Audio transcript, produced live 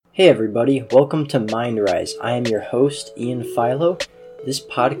Hey everybody, welcome to MindRise. I am your host, Ian Philo. This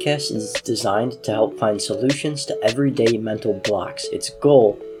podcast is designed to help find solutions to everyday mental blocks. Its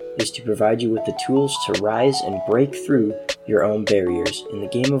goal is to provide you with the tools to rise and break through your own barriers. In the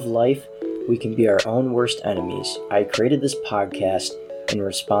game of life, we can be our own worst enemies. I created this podcast in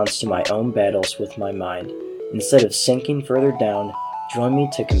response to my own battles with my mind. Instead of sinking further down, join me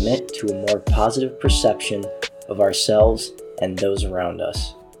to commit to a more positive perception of ourselves and those around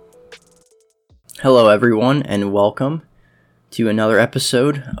us. Hello everyone, and welcome to another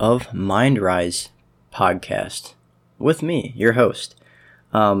episode of MindRise podcast with me, your host.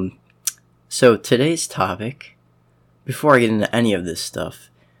 So today's topic, before I get into any of this stuff,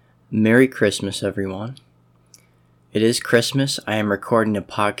 Merry Christmas everyone. It is Christmas. I am recording a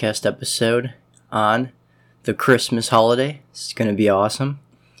podcast episode on the Christmas holiday. It's going to be awesome.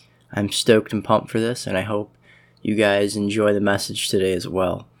 I'm stoked and pumped for this, and I hope you guys enjoy the message today as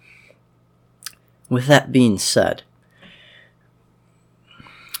well. With that being said,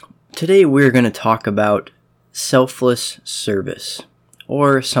 today we're going to talk about selfless service,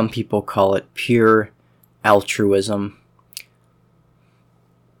 or some people call it pure altruism.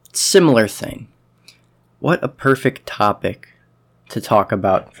 Similar thing. What a perfect topic to talk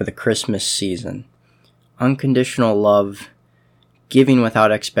about for the Christmas season. Unconditional love, giving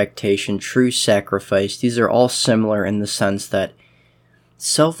without expectation, true sacrifice. These are all similar in the sense that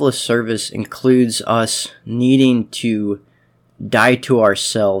selfless service includes us needing to die to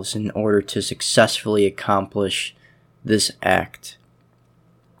ourselves in order to successfully accomplish this act.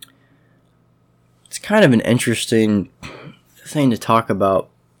 It's kind of an interesting thing to talk about,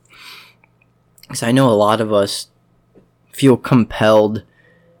 because I know a lot of us feel compelled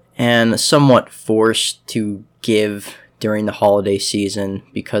and somewhat forced to give during the holiday season,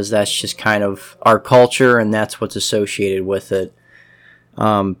 because that's just kind of our culture and that's what's associated with it.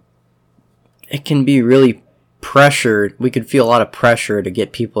 It can be really pressured. We could feel a lot of pressure to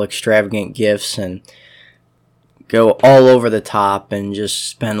get people extravagant gifts and go all over the top and just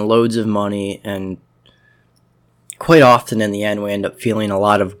spend loads of money, and quite often in the end we end up feeling a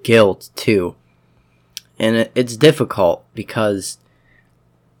lot of guilt too. And it's difficult because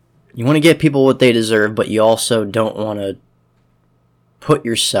you want to get people what they deserve, but you also don't want to put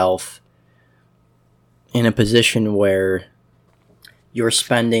yourself in a position where you're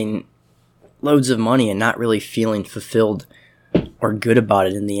spending loads of money and not really feeling fulfilled or good about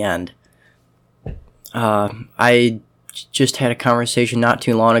it in the end. I just had a conversation not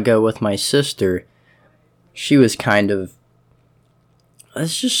too long ago with my sister. She was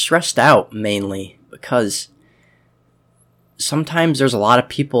just stressed out mainly because sometimes there's a lot of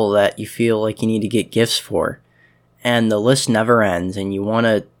people that you feel like you need to get gifts for, and the list never ends, and you want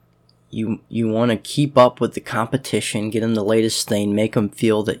to keep up with the competition, get them the latest thing, make them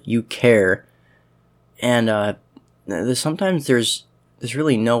feel that you care. And sometimes there's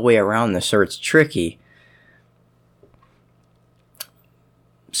really no way around this, or it's tricky.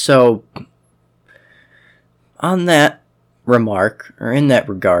 So, on that remark, or in that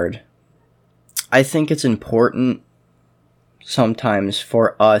regard, I think it's important sometimes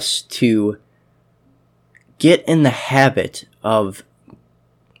for us to get in the habit of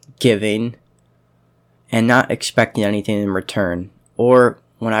giving and not expecting anything in return. Or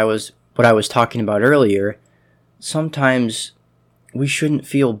what I was talking about earlier, sometimes we shouldn't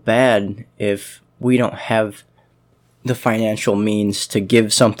feel bad if we don't have the financial means to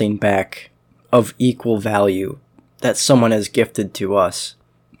give something back of equal value that someone has gifted to us.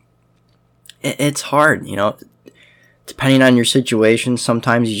 It's hard, depending on your situation.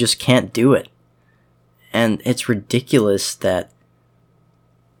 Sometimes you just can't do it. And it's ridiculous that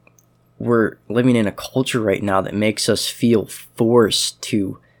we're living in a culture right now that makes us feel forced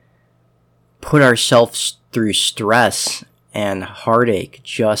to put ourselves through stress and heartache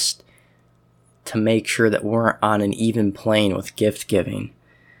just to make sure that we're on an even plane with gift giving.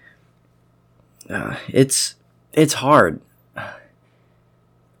 It's hard.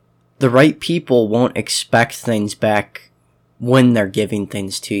 The right people won't expect things back when they're giving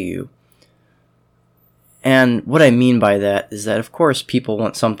things to you. And what I mean by that is that, of course, people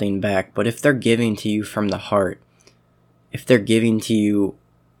want something back, but if they're giving to you from the heart, if they're giving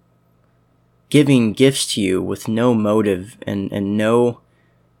gifts to you with no motive and no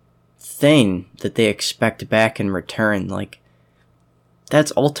thing that they expect back in return,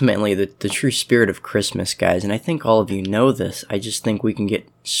 that's ultimately the true spirit of Christmas, guys. And I think all of you know this. I just think we can get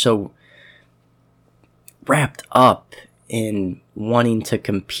so wrapped up in wanting to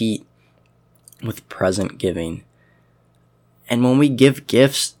compete with present giving. And when we give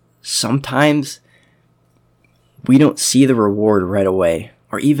gifts, sometimes we don't see the reward right away.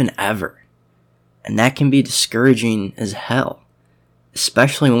 or even ever. And that can be discouraging as hell,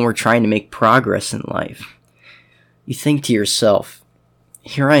 especially when we're trying to make progress in life. You think to yourself,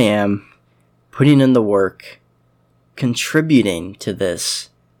 here I am, putting in the work, contributing to this,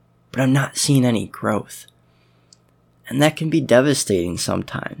 but I'm not seeing any growth. And that can be devastating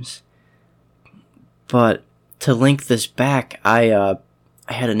sometimes. But to link this back, I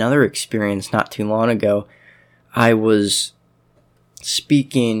had another experience not too long ago. I was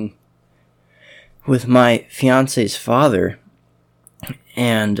speaking with my fiance's father,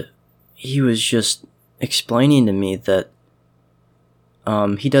 and he was just explaining to me that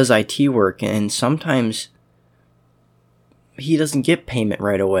he does IT work, and sometimes he doesn't get payment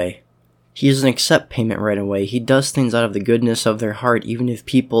right away. He doesn't accept payment right away. He does things out of the goodness of their heart, even if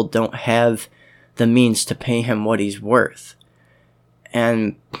people don't have the means to pay him what he's worth.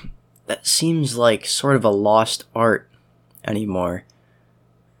 And that seems like sort of a lost art anymore.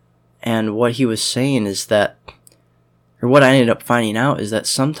 And what he was saying is that, or what I ended up finding out, is that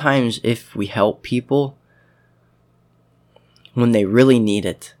sometimes if we help people when they really need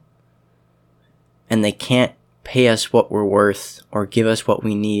it, and they can't pay us what we're worth or give us what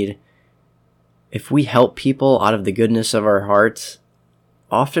we need, if we help people out of the goodness of our hearts,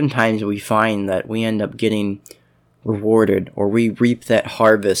 oftentimes we find that we end up getting rewarded, or we reap that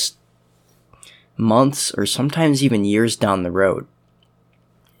harvest months or sometimes even years down the road.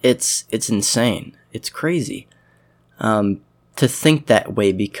 It's insane. It's crazy to think that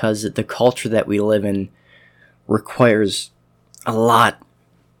way, because the culture that we live in requires a lot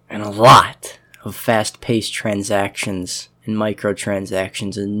of fast-paced transactions and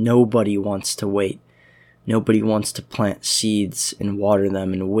microtransactions, and nobody wants to wait. Nobody wants to plant seeds and water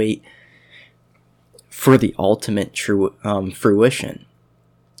them and wait for the ultimate true fruition.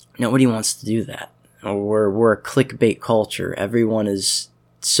 Nobody wants to do that. We're a clickbait culture. Everyone is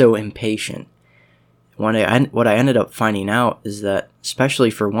so impatient. What I ended up finding out is that, especially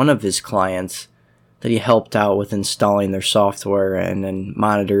for one of his clients that he helped out with installing their software and then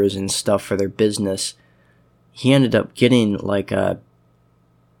monitors and stuff for their business, he ended up getting like a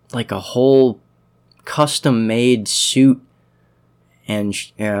whole custom-made suit and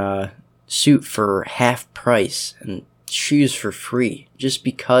suit for half price and shoes for free, just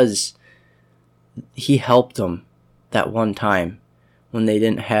because he helped them that one time when they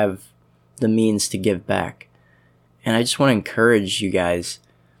didn't have the means to give back. And I just want to encourage you guys,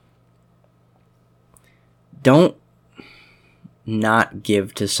 don't not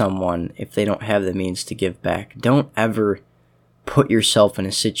give to someone if they don't have the means to give back. Don't ever put yourself in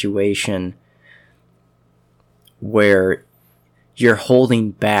a situation where you're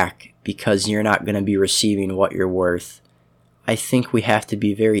holding back because you're not going to be receiving what you're worth. I think we have to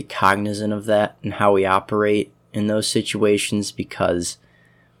be very cognizant of that and how we operate in those situations, because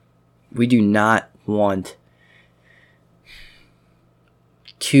we do not want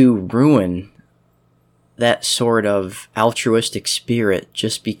to ruin that sort of altruistic spirit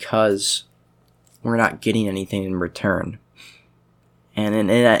just because we're not getting anything in return. And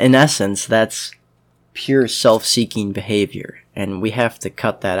in essence, that's pure self-seeking behavior, and we have to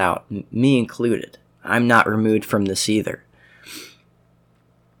cut that out, me included. I'm not removed from this either.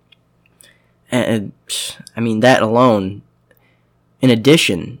 And I mean, that alone, in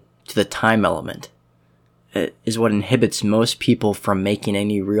addition to the time element, is what inhibits most people from making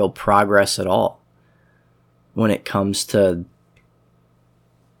any real progress at all when it comes to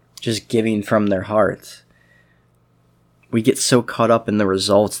just giving from their hearts. We get so caught up in the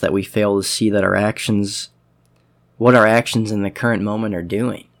results that we fail to see that what our actions in the current moment are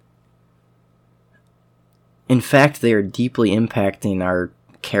doing. In fact, they are deeply impacting our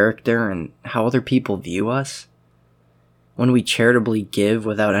character and how other people view us. When we charitably give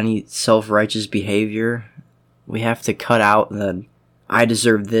without any self-righteous behavior, we have to cut out the I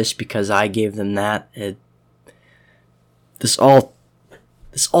deserve this because I gave them that. This all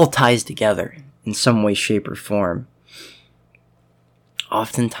ties together in some way, shape, or form.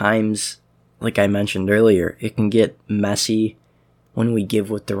 Oftentimes, like I mentioned earlier, it can get messy when we give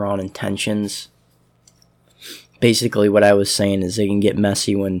with the wrong intentions. Basically, what I was saying is it can get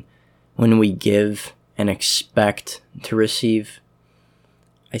messy when we give and expect to receive.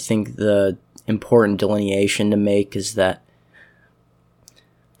 I think the important delineation to make is that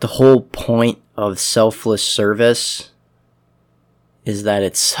the whole point of selfless service is that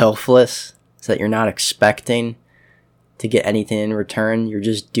it's selfless. It's that you're not expecting to get anything in return. You're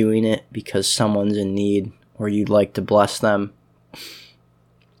just doing it because someone's in need or you'd like to bless them.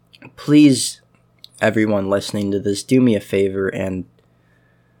 Please, everyone listening to this, do me a favor and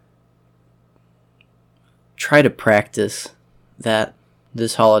try to practice that.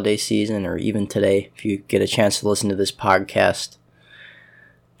 this holiday season, or even today, if you get a chance to listen to this podcast,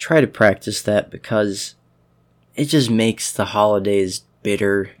 try to practice that, because it just makes the holidays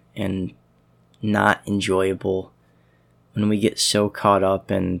bitter and not enjoyable when we get so caught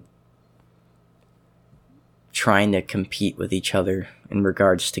up in trying to compete with each other in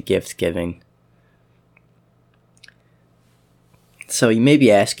regards to gift giving. So you may be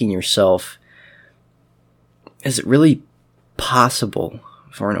asking yourself, is it really possible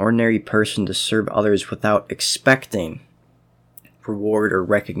for an ordinary person to serve others without expecting reward or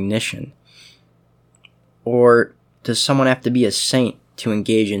recognition? Or does someone have to be a saint to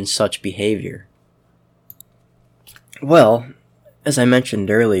engage in such behavior? Well, as I mentioned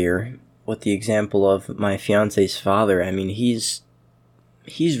earlier, with the example of my fiance's father, I mean, he's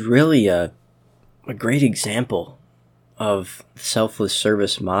really a great example of the selfless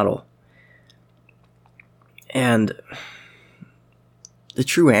service model. And the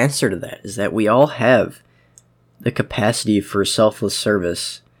true answer to that is that we all have the capacity for selfless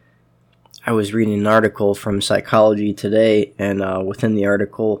service. I was reading an article from Psychology Today, and within the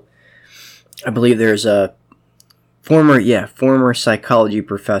article, I believe there's a former psychology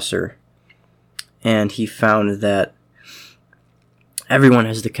professor, and he found that everyone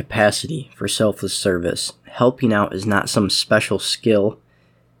has the capacity for selfless service. Helping out is not some special skill.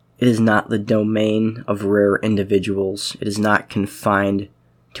 It is not the domain of rare individuals. It is not confined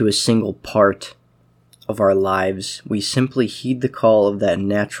to a single part of our lives. We simply heed the call of that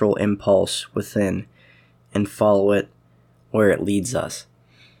natural impulse within and follow it where it leads us.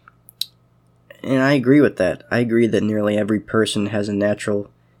 And I agree with that. I agree that nearly every person has a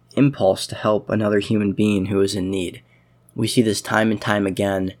natural impulse to help another human being who is in need. We see this time and time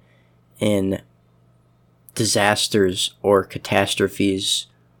again in disasters or catastrophes,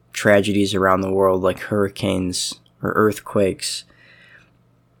 tragedies around the world like hurricanes or earthquakes.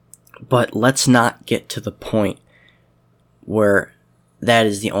 But let's not get to the point where that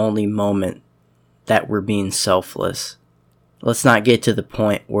is the only moment that we're being selfless. Let's not get to the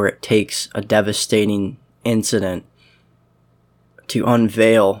point where it takes a devastating incident to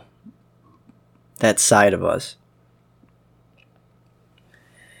unveil that side of us.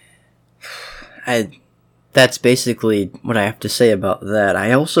 That's basically what I have to say about that.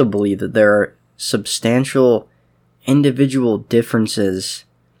 I also believe that there are substantial individual differences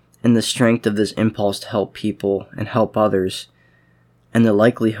in the strength of this impulse to help people and help others, and the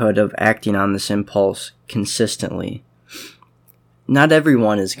likelihood of acting on this impulse consistently. Not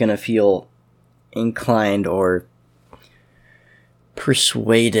everyone is going to feel inclined or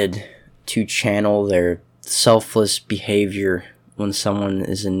persuaded to channel their selfless behavior when someone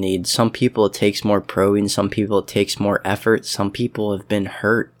is in need. Some people it takes more probing, some people it takes more effort, some people have been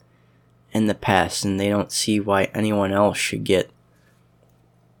hurt in the past and they don't see why anyone else should get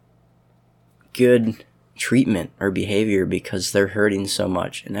good treatment or behavior because they're hurting so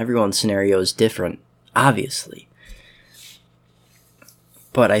much. And everyone's scenario is different, obviously.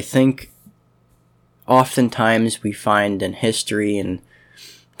 But I think oftentimes we find in history and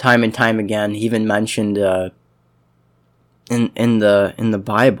time again, even mentioned in the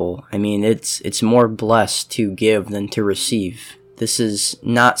Bible, I mean, it's more blessed to give than to receive. This is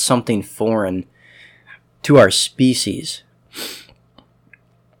not something foreign to our species.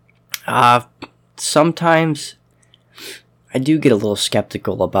 Sometimes I do get a little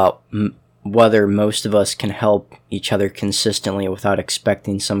skeptical about whether most of us can help each other consistently without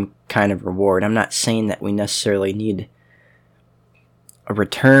expecting some kind of reward. I'm not saying that we necessarily need a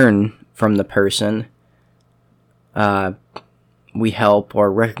return from the person we help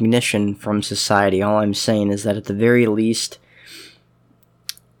or recognition from society. All I'm saying is that at the very least,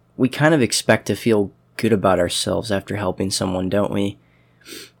 we kind of expect to feel good about ourselves after helping someone, don't we?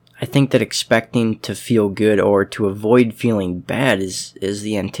 I think that expecting to feel good or to avoid feeling bad is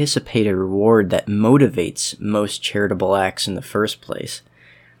the anticipated reward that motivates most charitable acts in the first place.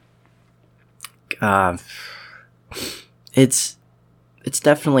 It's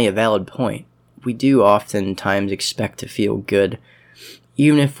definitely a valid point. We do oftentimes expect to feel good,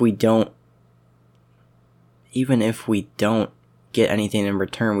 even if we don't get anything in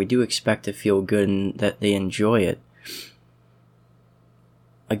return. We do expect to feel good and that they enjoy it.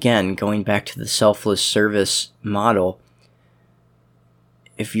 Again, going back to the selfless service model,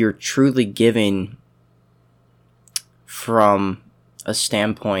 if you're truly giving from a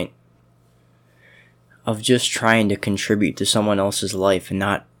standpoint of just trying to contribute to someone else's life and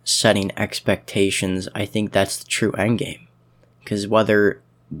not setting expectations, I think that's the true end game. Because whether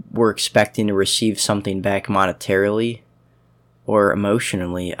we're expecting to receive something back monetarily or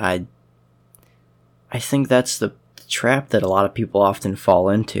emotionally, I think that's the trap that a lot of people often fall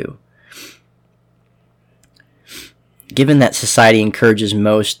into. Given that society encourages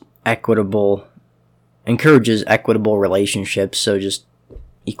equitable relationships, so just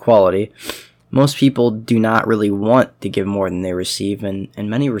equality, most people do not really want to give more than they receive, and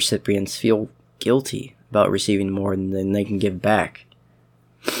many recipients feel guilty about receiving more than they can give back.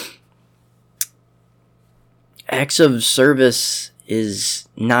 Acts of service is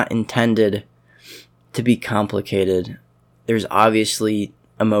not intended to be complicated. There's obviously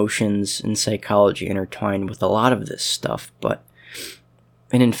emotions and psychology intertwined with a lot of this stuff, but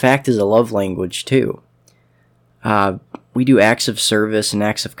it in fact is a love language too. We do acts of service and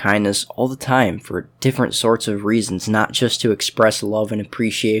acts of kindness all the time for different sorts of reasons, not just to express love and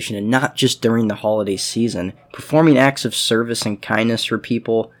appreciation, and not just during the holiday season. Performing acts of service and kindness for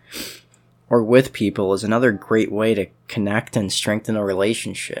people or with people is another great way to connect and strengthen a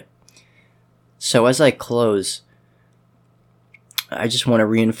relationship. So as I close, I just want to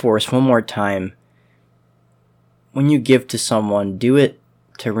reinforce one more time, when you give to someone, do it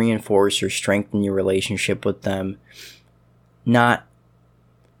to reinforce or strengthen your relationship with them, not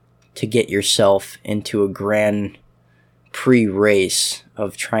to get yourself into a grand pre-race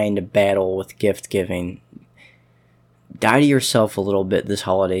of trying to battle with gift giving. Die to yourself a little bit this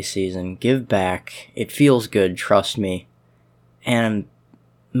holiday season. Give back. It feels good, trust me. And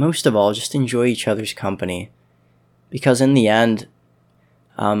most of all, just enjoy each other's company. Because in the end,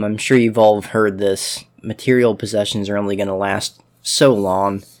 I'm sure you've all heard this, material possessions are only going to last so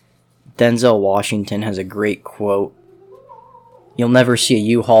long. Denzel Washington has a great quote. You'll never see a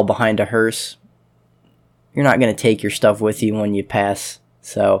U-Haul behind a hearse. You're not going to take your stuff with you when you pass.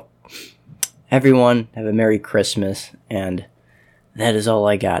 So, everyone, have a Merry Christmas, and that is all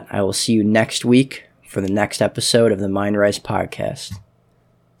I got. I will see you next week for the next episode of the MindRise podcast.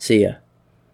 See ya.